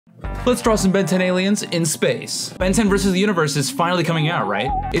Let's draw some Ben 10 aliens in space. Ben 10 vs. the Universe is finally coming out,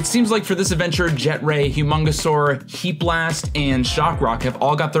 right? It seems like for this adventure, Jet Ray, Humongosaur, Heat Blast, and Shock Rock have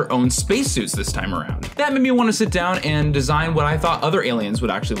all got their own spacesuits this time around. That made me want to sit down and design what I thought other aliens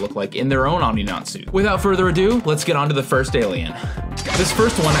would actually look like in their own Omni Naut suit. Without further ado, let's get on to the first alien. This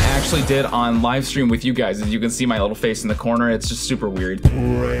first one I actually did on live stream with you guys. As you can see my little face in the corner, it's just super weird.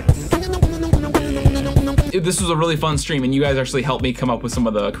 This was a really fun stream, and you guys actually helped me come up with some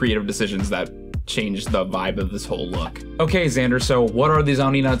of the creative decisions that changed the vibe of this whole look. Okay, Xander, so what are these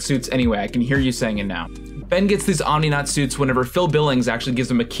Omni Naut suits anyway? I can hear you saying it now. Ben gets these Omni Naut suits whenever Phil Billings actually gives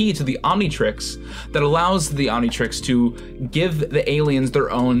him a key to the Omnitrix that allows the Omnitrix to give the aliens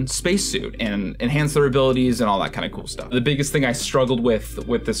their own spacesuit and enhance their abilities and all that kind of cool stuff. The biggest thing I struggled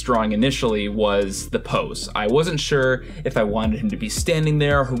with this drawing initially was the pose. I wasn't sure if I wanted him to be standing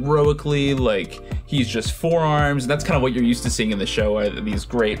there heroically, like he's just forearms. That's kind of what you're used to seeing in the show, these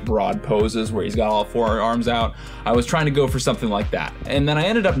great broad poses where he's got all four arms out. I was trying to go for something like that. And then I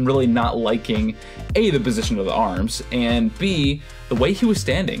ended up really not liking A, the position of the arms, and B, the way he was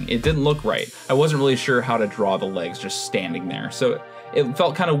standing. It didn't look right. I wasn't really sure how to draw the legs just standing there. So it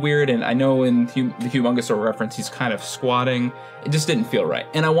felt kind of weird, and I know in the Humongosaur reference he's kind of squatting. It just didn't feel right.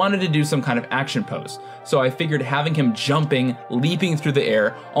 And I wanted to do some kind of action pose. So I figured having him jumping, leaping through the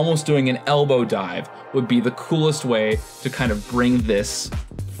air, almost doing an elbow dive would be the coolest way to kind of bring this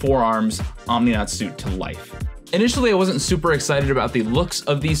forearms Omni Naut suit to life. Initially, I wasn't super excited about the looks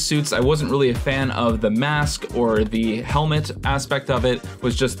of these suits. I wasn't really a fan of the mask or the helmet aspect of it. It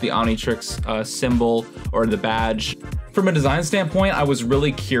was just the Omnitrix symbol or the badge. From a design standpoint, I was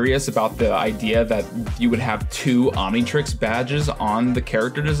really curious about the idea that you would have two Omnitrix badges on the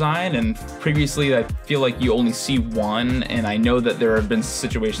character design, and previously I feel like you only see one, and I know that there have been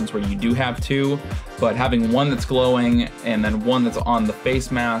situations where you do have two, but having one that's glowing and then one that's on the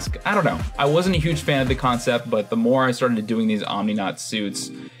face mask, I don't know. I wasn't a huge fan of the concept, but the more I started doing these Omni Naut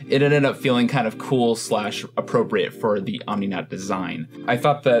suits, it ended up feeling kind of cool / appropriate for the Omni Naut design. I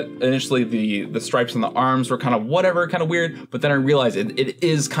thought that initially the stripes on the arms were kind of whatever, kind of weird, but then I realized it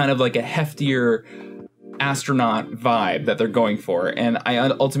is kind of like a heftier astronaut vibe that they're going for, and I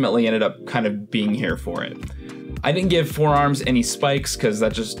ultimately ended up kind of being here for it. I didn't give forearms any spikes because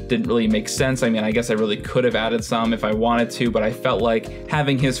that just didn't really make sense. I mean, I guess I really could have added some if I wanted to, but I felt like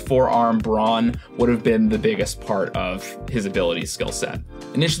having his forearm brawn would have been the biggest part of his ability skill set.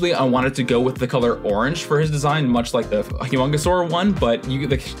 Initially, I wanted to go with the color orange for his design, much like the Humongosaur one, but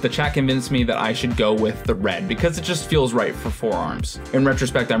the chat convinced me that I should go with the red because it just feels right for forearms. In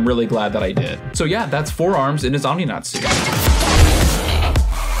retrospect, I'm really glad that I did. So yeah, that's forearms in his Omni Naut suit.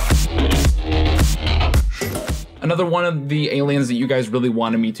 Another one of the aliens that you guys really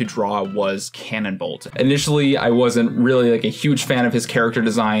wanted me to draw was Cannonbolt. Initially, I wasn't really like a huge fan of his character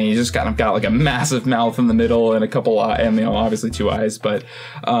design. He just kind of got like a massive mouth in the middle and a couple and obviously two eyes. But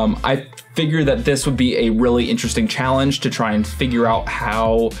I figured that this would be a really interesting challenge to try and figure out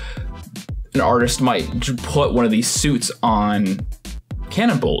how an artist might put one of these suits on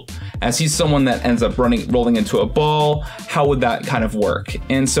Cannonbolt, as he's someone that ends up rolling into a ball. How would that kind of work?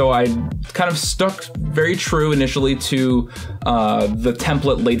 And so I kind of stuck very true initially to the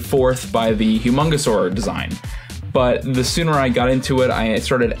template laid forth by the Humongosaur design. But the sooner I got into it, I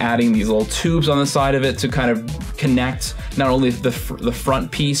started adding these little tubes on the side of it to kind of connect not only the front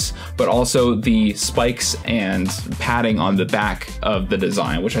piece, but also the spikes and padding on the back of the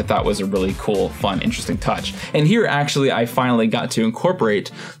design, which I thought was a really cool, fun, interesting touch. And here, actually, I finally got to incorporate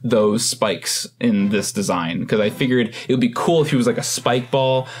those spikes in this design because I figured it would be cool if he was like a spike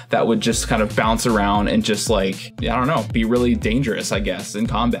ball that would just kind of bounce around and just like, I don't know, be really dangerous, I guess, in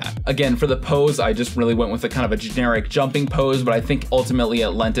combat. Again, for the pose, I just really went with a kind of a generic jumping pose, but I think ultimately it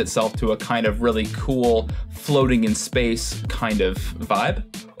lent itself to a kind of really cool floating in space kind of vibe.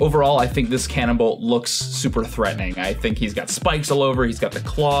 Overall, I think this Cannonbolt looks super threatening. I think he's got spikes all over, he's got the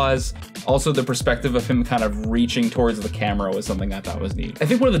claws. Also, the perspective of him kind of reaching towards the camera was something I thought was neat. I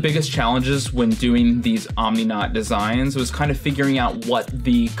think one of the biggest challenges when doing these Omni Naut designs was kind of figuring out what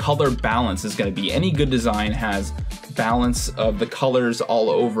the color balance is going to be. Any good design has balance of the colors all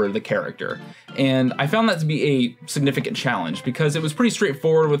over the character. And I found that to be a significant challenge because it was pretty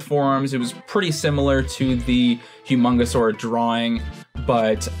straightforward with forearms. It was pretty similar to the Humongosaur drawing,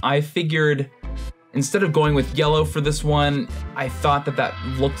 but I figured instead of going with yellow for this one, I thought that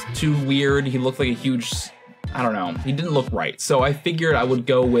looked too weird. He looked like a huge, I don't know, he didn't look right. So I figured I would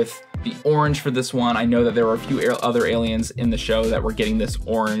go with the orange for this one. I know that there were a few other aliens in the show that were getting this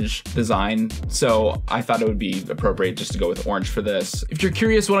orange design, so I thought it would be appropriate just to go with orange for this. If you're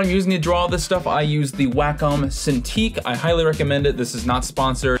curious what I'm using to draw this stuff, I use the Wacom Cintiq. I highly recommend it. This is not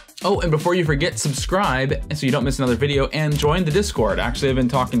sponsored. Oh, and before you forget, subscribe so you don't miss another video, and join the Discord. Actually, I've been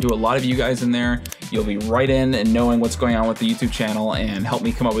talking to a lot of you guys in there. You'll be right in and knowing what's going on with the YouTube channel and help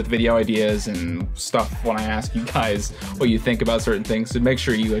me come up with video ideas and stuff when I ask you guys what you think about certain things, so make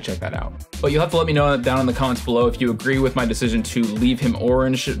sure you go check that out. But you'll have to let me know down in the comments below if you agree with my decision to leave him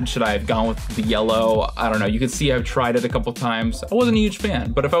orange. Should I have gone with the yellow? I don't know. You can see I've tried it a couple times. I wasn't a huge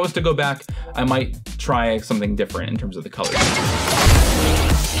fan, but if I was to go back, I might try something different in terms of the colors.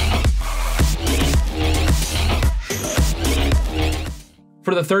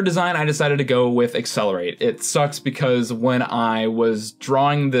 For the third design, I decided to go with Accelerate. It sucks because when I was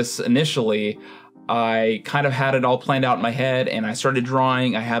drawing this initially, I kind of had it all planned out in my head, and I started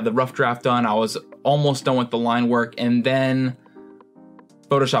drawing. I had the rough draft done. I was almost done with the line work, and then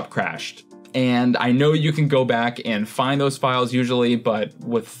Photoshop crashed. And I know you can go back and find those files usually, but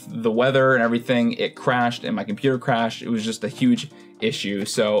with the weather and everything, it crashed and my computer crashed. It was just a huge issue.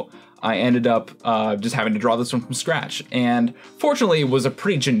 So I ended up just having to draw this one from scratch. And fortunately, it was a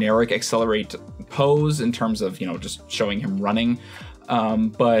pretty generic Accelerate pose in terms of, you know, just showing him running.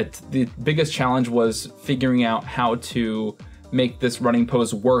 But the biggest challenge was figuring out how to make this running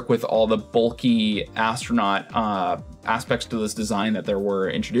pose work with all the bulky astronaut aspects to this design that there were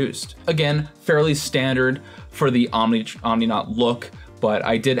introduced. Again, fairly standard for the Omni Naut look, but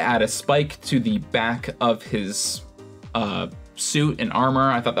I did add a spike to the back of his suit and armor.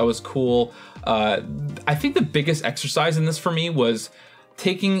 I thought that was cool. I think the biggest exercise in this for me was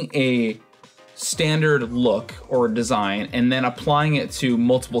taking a standard look or design and then applying it to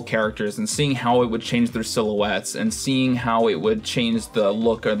multiple characters and seeing how it would change their silhouettes and seeing how it would change the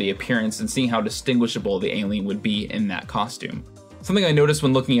look or the appearance and seeing how distinguishable the alien would be in that costume. Something I noticed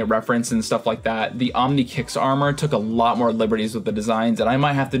when looking at reference and stuff like that, the Omni Kicks armor took a lot more liberties with the designs, and I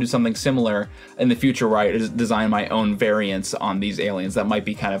might have to do something similar in the future where I design my own variants on these aliens. That might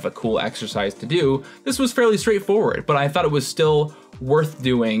be kind of a cool exercise to do. This was fairly straightforward, but I thought it was still worth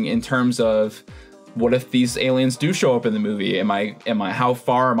doing in terms of what if these aliens do show up in the movie? How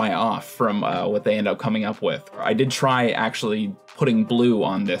far am I off from what they end up coming up with? I did try actually putting blue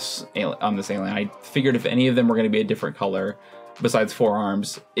on this alien. I figured if any of them were going to be a different color besides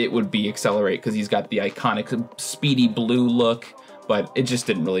forearms, it would be Accelerate because he's got the iconic speedy blue look, but it just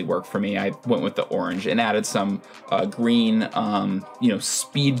didn't really work for me. I went with the orange and added some green,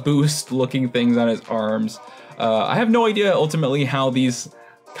 speed boost looking things on his arms. I have no idea ultimately how these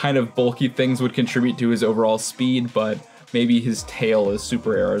kind of bulky things would contribute to his overall speed, but maybe his tail is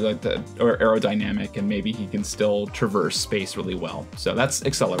super aerodynamic and maybe he can still traverse space really well. So that's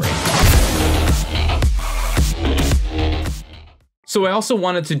Accelerate. So I also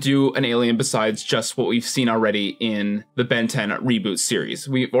wanted to do an alien besides just what we've seen already in the Ben 10 reboot series.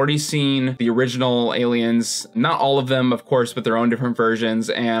 We've already seen the original aliens, not all of them, of course, but their own different versions.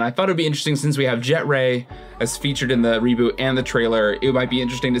 And I thought it'd be interesting, since we have Jet Ray as featured in the reboot and the trailer, it might be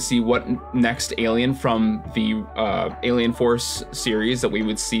interesting to see what next alien from the Alien Force series that we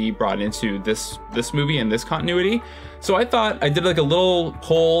would see brought into this movie and this continuity. So I thought I did like a little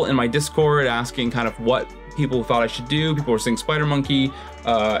poll in my Discord asking kind of what people thought I should do. People were saying Spider Monkey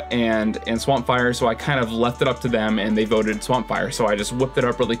and Swamp Fire, so I kind of left it up to them and they voted Swamp Fire, so I just whipped it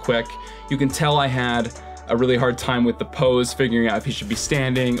up really quick. You can tell I had a really hard time with the pose, figuring out if he should be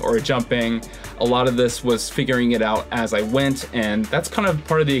standing or jumping. A lot of this was figuring it out as I went, and that's kind of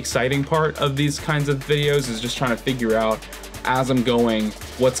part of the exciting part of these kinds of videos, is just trying to figure out as I'm going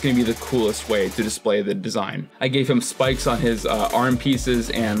what's going to be the coolest way to display the design. I gave him spikes on his arm pieces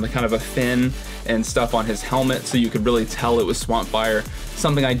and kind of a fin and stuff on his helmet so you could really tell it was Swamp Fire.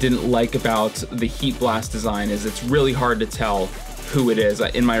 Something I didn't like about the Heat Blast design is it's really hard to tell who it is.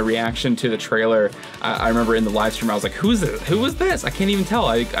 In my reaction to the trailer, I remember in the live stream I was like, who is this? Who was this? I can't even tell.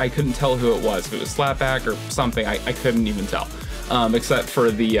 I couldn't tell who it was. If it was Slapback or something, I couldn't even tell. Except for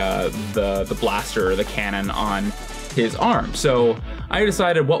the blaster or the cannon on his arm. So I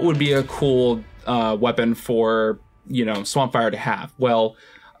decided what would be a cool weapon for, Swamp Fire to have. Well,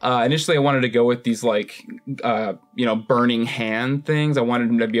 initially I wanted to go with these burning hand things. I wanted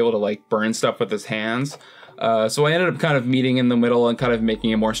him to be able to burn stuff with his hands. So I ended up kind of meeting in the middle and kind of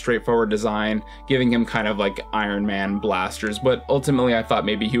making a more straightforward design, giving him kind of like Iron Man blasters. But ultimately I thought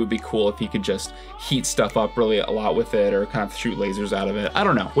maybe he would be cool if he could just heat stuff up really a lot with it, or kind of shoot lasers out of it. I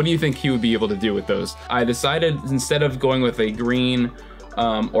don't know. What do you think he would be able to do with those? I decided, instead of going with a green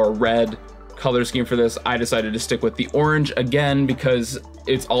or red color scheme for this, I decided to stick with the orange again, because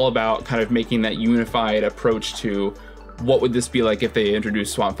it's all about kind of making that unified approach to what would this be like if they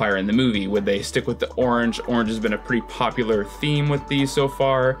introduced Swamp Fire in the movie? Would they stick with the orange? Orange has been a pretty popular theme with these so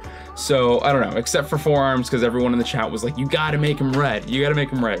far. So I don't know, except for Forearms, because everyone in the chat was like, you gotta make him red. You gotta make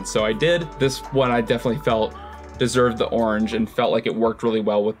him red. So I did. This one I definitely felt deserved the orange and felt like it worked really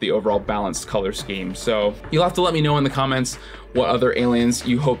well with the overall balanced color scheme. So you'll have to let me know in the comments what other aliens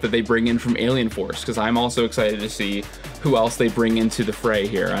you hope that they bring in from Alien Force, because I'm also excited to see who else they bring into the fray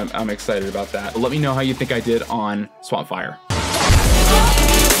here. I'm excited about that. Let me know how you think I did on Swamp Fire.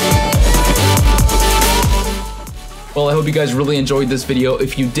 Well, I hope you guys really enjoyed this video.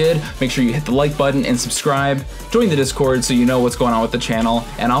 If you did, make sure you hit the like button and subscribe. Join the Discord so you know what's going on with the channel,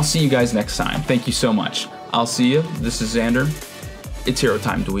 and I'll see you guys next time. Thank you so much. I'll see you. This is Xander. It's hero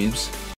time, dweebs.